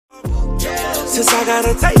since I got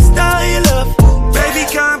a taste of your love. Baby,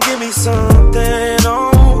 come give me something,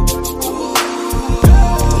 oh.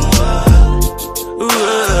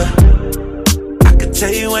 I could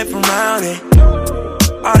tell you ain't from around it.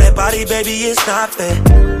 All that body, baby, it's not fair.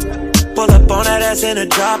 Pull up on that ass in a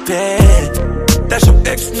drop it. That's your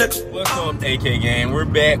ex nigga. What's up, AK Gang? We're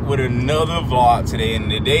back with another vlog today, and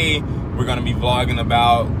today we're gonna be vlogging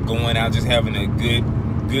about going out, just having a good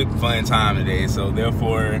fun time today. So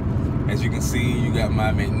therefore, as you can see, you got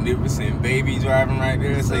my magnificent baby driving right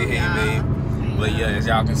there. Say hey, babe. But yeah, as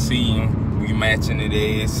y'all can see, we matching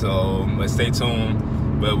today. So but stay tuned.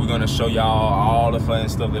 But we're gonna show y'all all the fun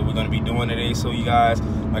stuff that we're gonna be doing today. So you guys,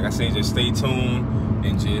 like I said, just stay tuned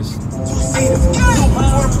and just. Yes,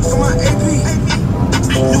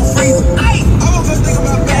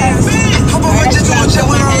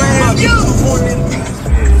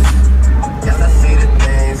 I see the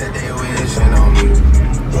things that they wishing on me.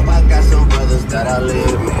 Hope I got some brothers that I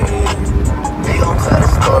live with. They gon' tell the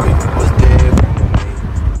story what's there.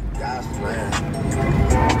 God's plan.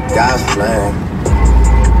 God's plan.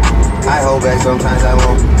 I hold back sometimes I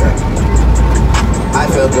won't. I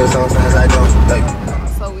feel good sometimes I don't.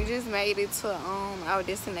 So we just made it to our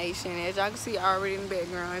destination. As y'all can see already in the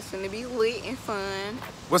background, it's gonna be lit and fun.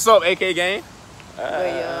 What's up, AK Gang?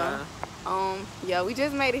 But yeah, we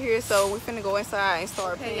just made it here, so we finna go inside and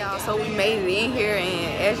start playing, y'all. So we made it in here,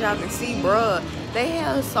 and as y'all can see, bruh, they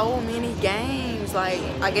have so many games. Like,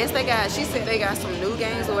 I guess they got, she said they got some new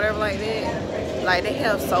games or whatever like that. Like, they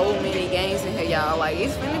have so many games in here, y'all. Like,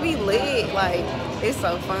 it's finna be lit. Like, it's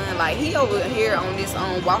so fun. Like, he over here on this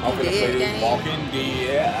Walking Dead game. Walking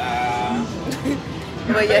Dead.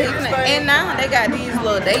 But yeah, and now they got these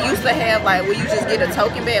little, they used to have like where you just get a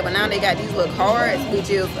token bag, but now they got these little cards, which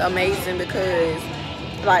is amazing because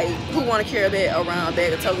like who want to carry that around a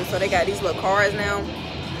bag of tokens? So they got these little cards now.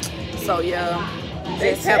 So yeah, you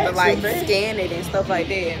just have to like scan it and stuff like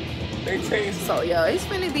that. So yeah, it's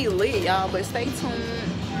finna be lit, y'all, but stay tuned.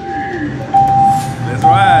 Let's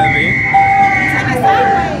ride, man. Turn it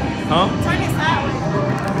sideways. Huh? Turn it sideways.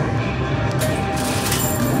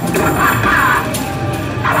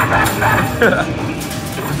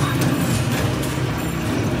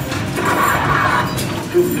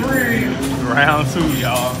 Round 2,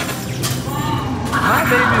 y'all. My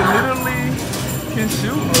baby literally can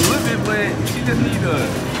shoot a little bit, but she just need to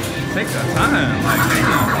take her time. Like,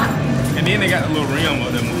 damn. And then they got the little rim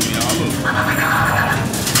of the movie, y'all. Look.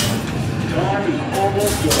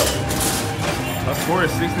 Her score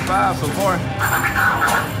is 65 so far.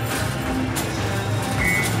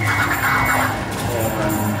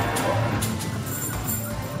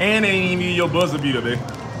 And they ain't even need your buzzer beater, babe.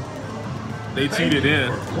 They cheated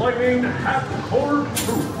in.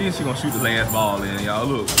 Then she gonna shoot the last ball in, y'all.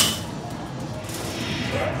 Look.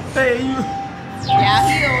 Hey, you. Yeah,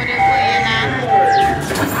 he over there playing now.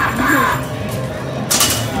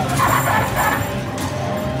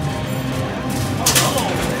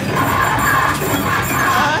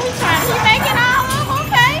 He making all of them,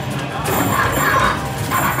 okay.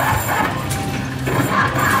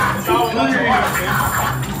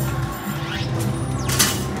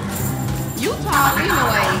 You tall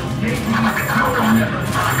anyway.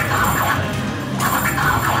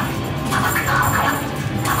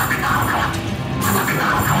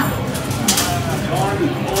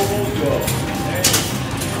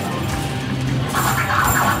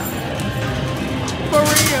 For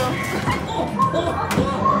real.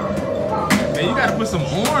 Man, you gotta put some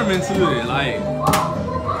arm into it, like.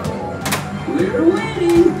 We're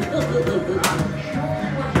waiting.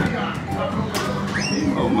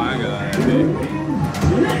 Oh my God.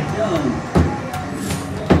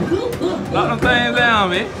 Knock them things down,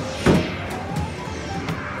 man.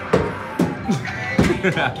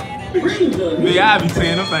 Big, I be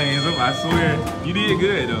saying them things up, I swear. You did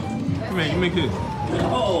good though. Come here, give me a kiss.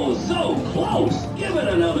 Oh, so close. Give it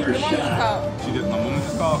another shot. She just, my mama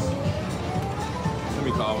just called. Let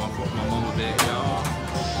me call my mama back, y'all.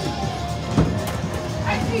 I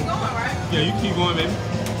keep going, right? Yeah, you keep going, baby.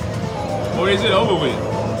 Or is it over with?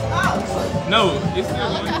 Oh. No, it's still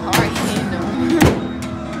Look going. how hard you hit them.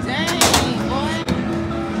 Dang, boy.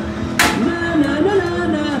 Na na na na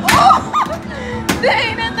na. Oh!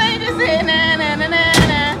 Dang, that thing just said na na na na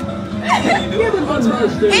na. Give it one more.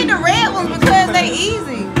 Hit the red ones because they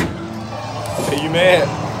easy. Hey, you mad?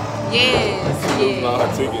 Yes, Losing all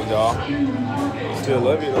yes. her tickets, y'all. Still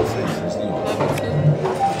love you though, sis. My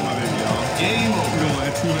baby, y'all. Game over. We don't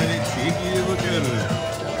have 200 tickets. Look at her.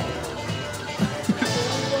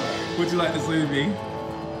 What you like to say, B?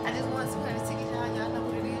 I just want 200 tickets, y'all. Y'all know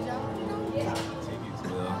what it is, y'all. Tickets,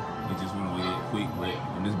 well, we just went with it quick, but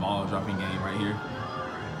when this ball dropping game right here.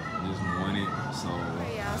 Just won it, so.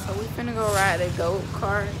 Hey y'all, so we finna go ride the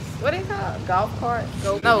go-karts. What they called? Golf carts?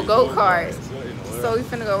 Go-karts. So we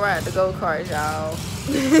finna go ride the go-karts, y'all.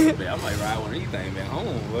 I might ride one of these things back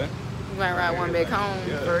home, boy. You might ride one back home,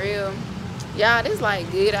 yeah. for real. Y'all, this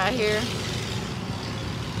like good out here.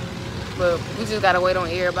 But we just gotta wait on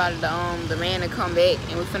everybody, the man to come back,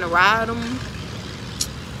 and we finna ride them.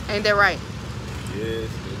 Ain't that right? Yes.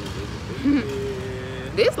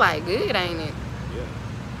 This like good, ain't it?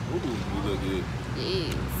 Yeah. Ooh, you look good.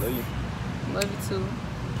 Yes. Love you. Love you too.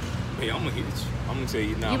 Hey, I'm gonna hit you. I'm gonna tell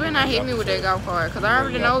you now. You better not hit me with that golf cart, cause I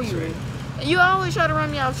already know you. You always try to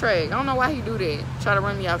run me off track. I don't know why you do that. Try to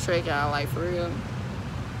run me off track, y'all. Like, for real.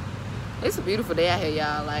 It's a beautiful day out here,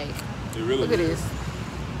 y'all. Like, It really look at is. this.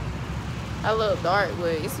 I love dark,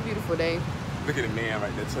 but it's a beautiful day. Look at the man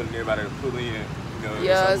right there telling everybody to pull in. You know,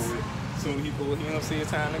 Yes. Soon as he pull, he don't see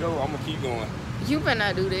it's time to go. I'm gonna keep going. You better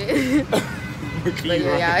not do that. But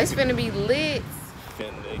yeah, y'all, it's finna be lit.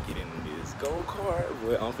 Finna get in this go-kart.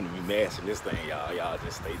 Well, I'm finna be mashing this thing, y'all. Y'all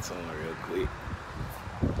just stay tuned real quick.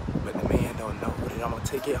 But the man don't know that I'm gonna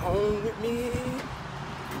take it home with me.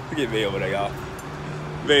 Look at me over there, y'all.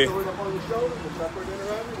 Man.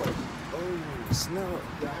 Oh, snap.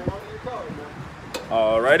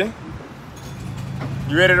 Alrighty.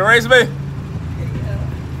 You ready to race, babe?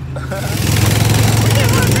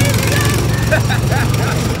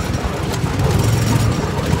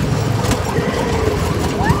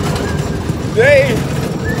 Dang.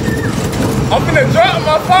 I'm finna drop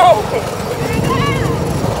my phone.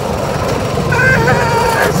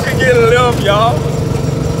 She get a lift, y'all.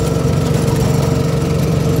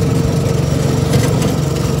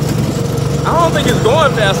 I don't think it's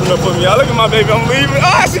going fast enough for me, y'all. Look at my baby, I'm leaving.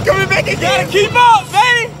 Ah, she coming back again. Gotta keep up,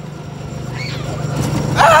 baby.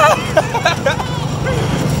 Ah.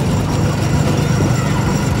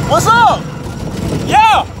 What's up?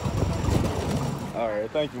 Yeah. All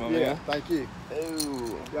right, thank you, my man. Thank you.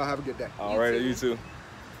 Ooh. Y'all have a good day. All right, you too.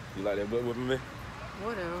 You like that butt whipping me?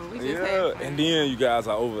 Whatever. We just Yeah, and then you guys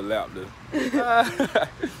are overlapped though.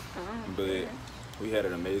 But we had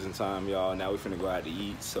an amazing time, y'all. Now we finna go out to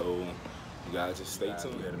eat, so you guys just stay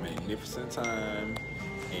tuned. We had a magnificent time,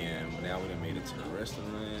 and now we done made it to the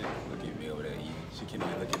restaurant. Look at me over there eating. She can't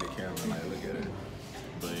even look at the camera like, look at her.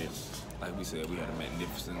 But like we said, we had a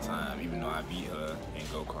magnificent time, even though I beat her in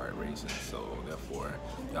go-kart racing. So therefore,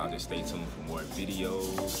 y'all just stay tuned for more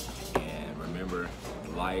videos. And remember,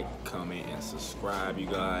 like, comment, and subscribe, you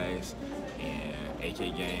guys. And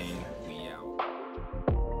AK Gang,